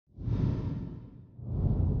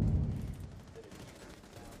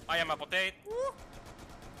I am a potato.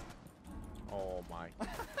 Oh my.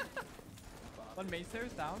 One main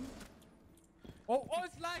stairs down. Oh,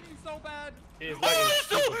 it's lagging so bad. He is lagging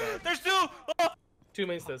super bad. There's two! Oh! 2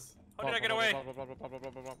 main stairs. How did I get away?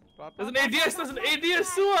 There's an ADS! There's an ADS!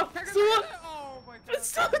 Sewer! Sewer! Oh my god.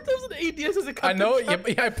 There's an ADS as a I know, yeah,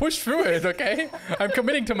 I pushed through it, okay? I'm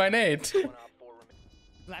committing to my nade.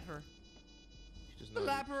 Slapper. She doesn't know.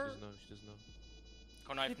 Slapper. She doesn't know.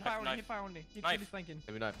 Go knife, Hit fire only, knife. hit fire only. He's Knife. really flanking.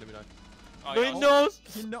 Let me knife, let me knife. Oh, No, yeah. he knows!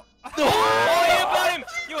 He no. Oh, you got him!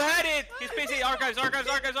 You had it! He's busy. Archives. He's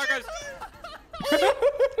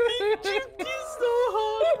so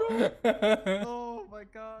hard, bro! Oh my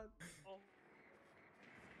god.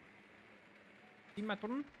 Die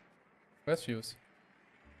Matron. Where's Fuse?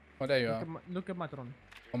 Oh, there you are. Look at Matron.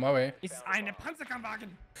 On my way. Ist eine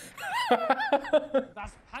Panzerkampfwagen.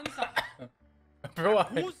 Das Panzer. Bro,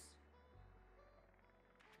 Fuß.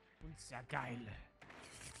 Und sehr geil.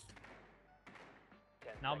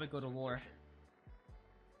 Now we go to war.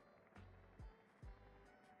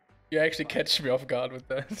 you actually catch me off guard with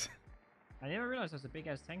that. I never realized there's a big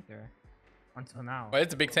ass tank there. Until now. Well,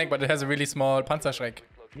 it's a big tank, but it has a really small Panzerschreck.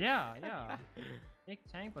 Yeah. Big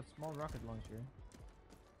tank but small rocket launcher.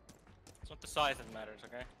 It's not the size that matters,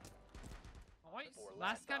 okay? Boys,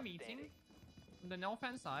 last guy meeting. On the no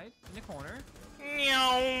fan side, in the corner.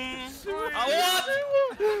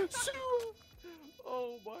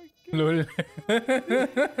 Oh my god. Lol.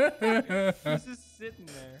 He's just sitting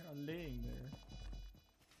there, or laying there.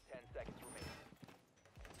 10 seconds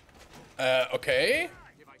remaining. Okay.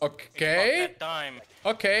 About Okay. that time.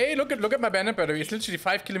 Okay, look at my bandit battery. It's literally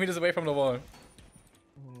 5 kilometers away from the wall.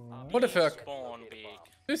 What the fuck? Spawn big.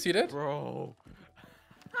 Do you see that? Bro.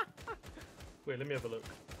 Wait, let me have a look.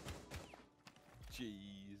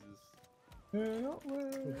 Jesus.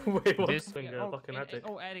 Wait, what? This Fucking attic.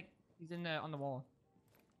 oh, attic. He's in on the wall.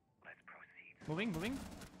 Let's proceed. Moving.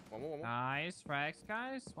 One more. Nice frags,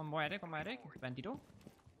 guys. One more attic. Bandito.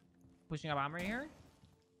 Pushing up armory here.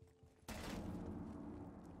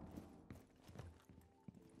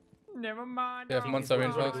 Never mind. They have I'll monster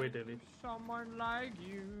range find flags. Wait, Daily. Someone like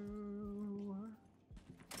you.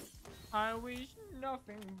 I wish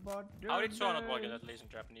nothing but How did the Sean not walk in best that laser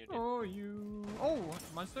trap and you did? for you. Oh,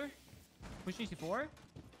 monster. Pushing C4.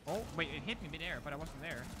 Oh, wait, it hit me midair, but I wasn't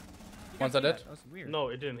there. You guys One's are see that? dead. That was weird. No,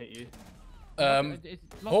 it didn't hit you.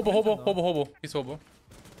 It's lost Hobo. momentum, though. He's hobo. We're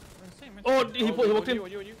the same, Oh, right? he walked in.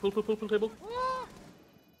 You. Pull table. Ah!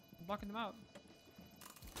 I'm blocking them out.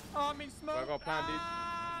 Oh, I'm being smoked. I got plan, dude.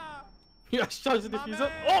 Ah! Yeah, charge the My diffuser.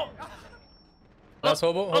 man. Oh! Last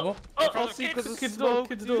hobo. Oh, see, kids door.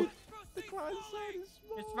 The client side is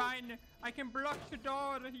small. It's fine. I can block the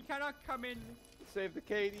door. He cannot come in. Save the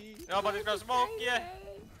KD. Nobody's gonna smoke, yeah.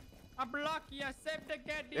 I block you. Save the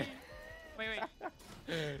gaddy. Wait.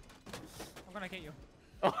 I'm gonna kill you.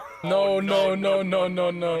 No. No.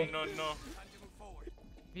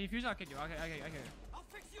 If you I'll kill you. Okay.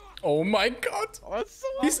 Oh my god. Oh, that's so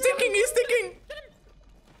He's sticking.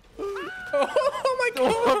 Oh my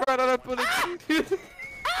god. Oh, I ran out of bullets.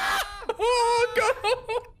 Oh god.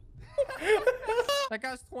 That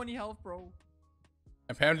guy's 20 health, bro.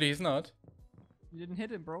 Apparently he's not. You didn't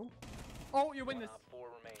hit him, bro. Oh, you win this. 4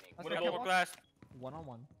 remaining. That's With a okay. couple glass.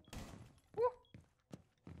 1-on-1.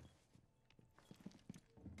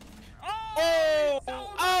 Oh! So much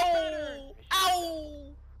Ow! better.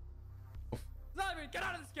 Ow! Simon, get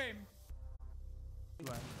out of this game.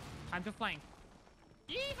 Time to flank.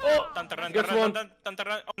 Oh! Dun, dun, dun, Gets dun, one. dun, dun, dun,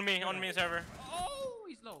 dun, on me, server. Oh,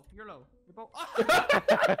 he's low. You're low. You're both.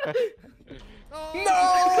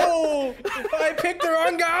 No! I picked the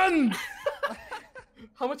wrong gun.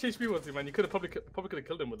 How much HP was he, man? You could have probably could have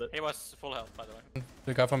killed him with it. He was full health, by the way.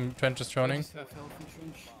 The guy from Trench is droning. Just have health and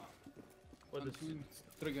trench. What is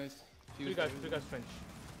Three guys. Three guys French.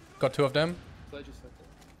 Got 2 of them. Sledge is set.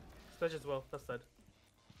 Sledge as well. That's sad.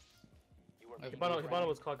 You are Hibana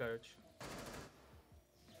was car garage.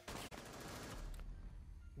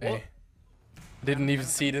 Hey. Didn't even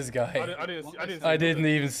see this guy. I didn't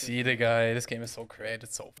even see the guy. This game is so great.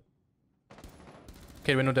 It's so.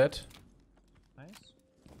 Okay, we're not dead. Nice.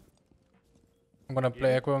 I'm gonna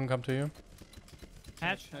play Echo and come to you.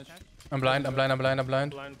 Hatch. I'm blind.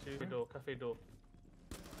 Blind to door, cafe door.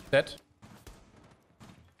 Dead.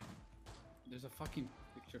 There's a fucking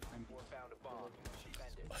picture frame. found a bomb.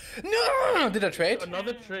 Defend it. No! Did I trade?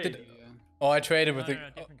 Another trade. Yeah. Oh, I traded with No, the.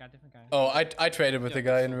 different guy. Oh, I traded with the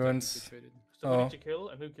guy in so ruins. technically traded. So Oh. who did you kill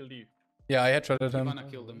and who killed you? Yeah, I headshotted him. Hibana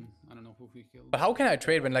killed him. I don't know who he killed. But how can I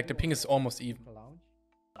trade when like the ping is almost even?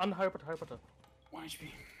 Harry Potter. 1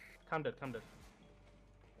 HP. Cam dead.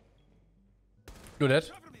 Do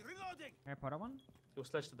that. Harry Potter one. He was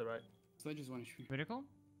sledged to the right. Sledge is 1 HP. Critical.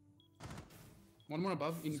 One more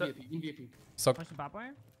above in So- VIP. In VIP. Sock. Punch the barbed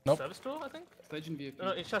wire. Nope. Service door, I think. Sledge in VIP.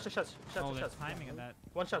 No, no, shots. Oh, the timing of that.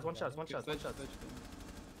 One shot. Okay, One Sledge, shot. sledge.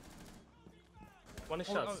 One is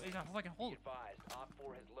Oh, shots. he's on fucking hold. Advised, Op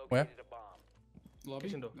 4 has located Where? a bomb. Lobby?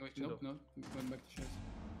 Kitchen door, No, wait, kitchen nope, no. Went back to chest.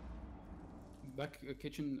 Back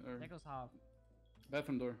kitchen or There goes half.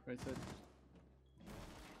 bathroom door, right side.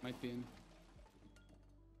 Might be in.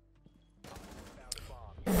 Found a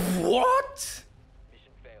bomb. What?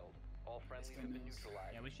 Mission failed. All friendlies have been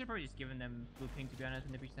neutralized. Yeah, we should probably just given them blue ping to be honest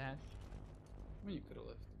when they breached the hatch. I mean, you could have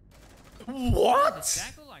left. The What?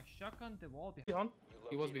 Jackal like shotgun the wall behind. Behind. You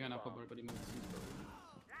He was located behind a upper bomb. bar, but he moved.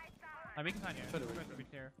 We can find here. Try to We're wait going to be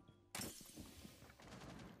clear.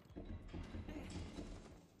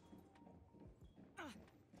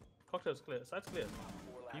 Cocktail's clear. Side's clear.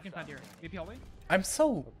 You can find here. VP hallway. I'm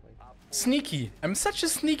so sneaky. I'm such a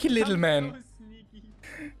sneaky little man. So sneaky.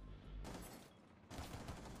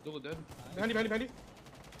 Zulu dead. Behind you.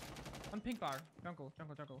 On pink bar. Jungle.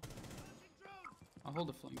 I'll hold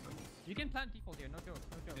the flank. You can plant default here. No joke.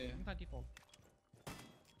 Yeah. You can plant default.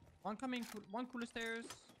 One coming. One cooler stairs.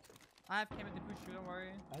 I have came at the push. Don't worry.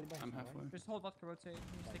 I'm halfway. Just hold vodka rotate.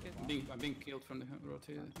 Stick it. I'm being killed from the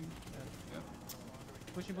rotate, I think. Yeah.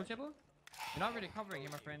 Pushing bull table. You're not really covering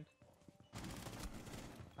here, my friend.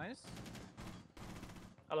 Nice.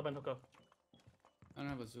 Alabama hooker. I don't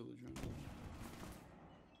have a Zulu drone.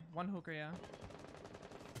 One hooker, yeah.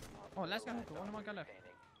 Oh, last guy hooker. One guy left.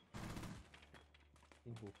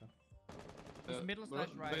 Just middle slash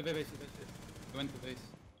right. Base. He went to base.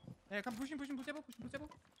 Yeah, come pushing bull table.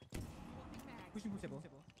 Pushing bull table.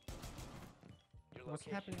 Your What's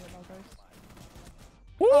location happening right now, guys?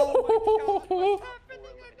 Oh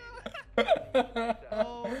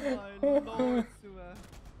Oh my lord, Sua.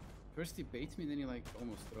 First he baits me, then he like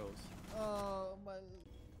almost throws. Oh my.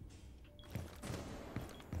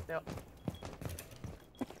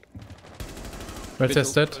 Red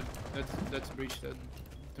test dead. That's breach dead.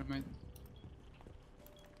 Termite.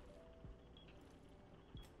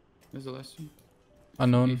 There's the last one.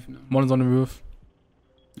 Unknown. Beef now. One's on the roof.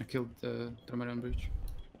 I killed Termite on breach.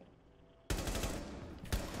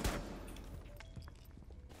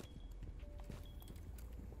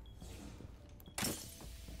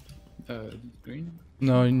 Green?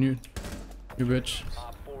 No, new bitch.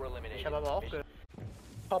 Op 4 eliminated. Ich habe aber auch Mission-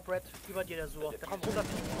 Top Red über dir, der Sur. Der kommt runter.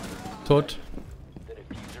 Tot. The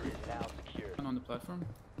diffuser is now secured. One on the platform.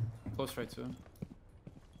 Close right to him.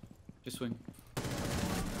 Just swing.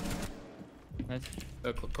 Nice.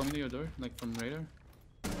 Coming to your door, like from radar.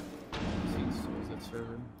 Seems was that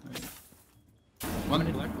server. Right.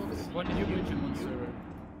 One black box, one new bridge and one server.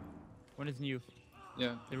 One is new.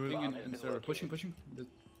 Yeah, The room- ping and server. Pushing. The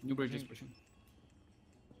new bridge is pushing.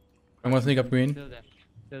 I'm gonna sneak up green.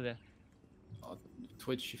 Still there. Oh,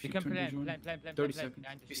 Twitch, if You you can turn plan. visual. 30 seconds.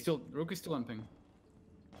 He's still, Rook is still on ping.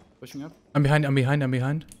 Pushing up. I'm behind.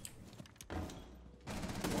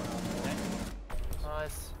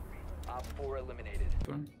 Nice. Op 4 eliminated.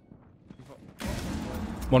 Turn.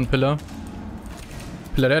 One pillar.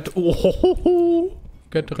 Pillar dead. Oh, ho, ho, ho.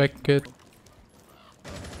 Get wrecked. Dead,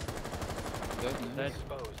 nice.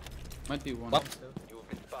 Exposed. Might be one. You have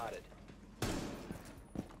been spotted.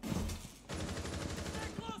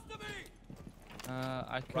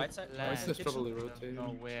 I could Right side? land. Right side's probably rotating.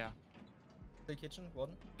 Nowhere. The kitchen, one.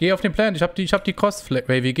 Geh auf den Plant. Ich hab die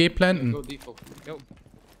Cross-Wavy. Geh planten. Go default. Go.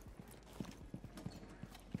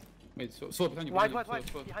 Wait, so behind you. White. Behind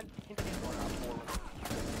you, Behind, hinter dir.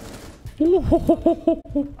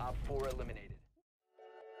 Op 4 eliminated.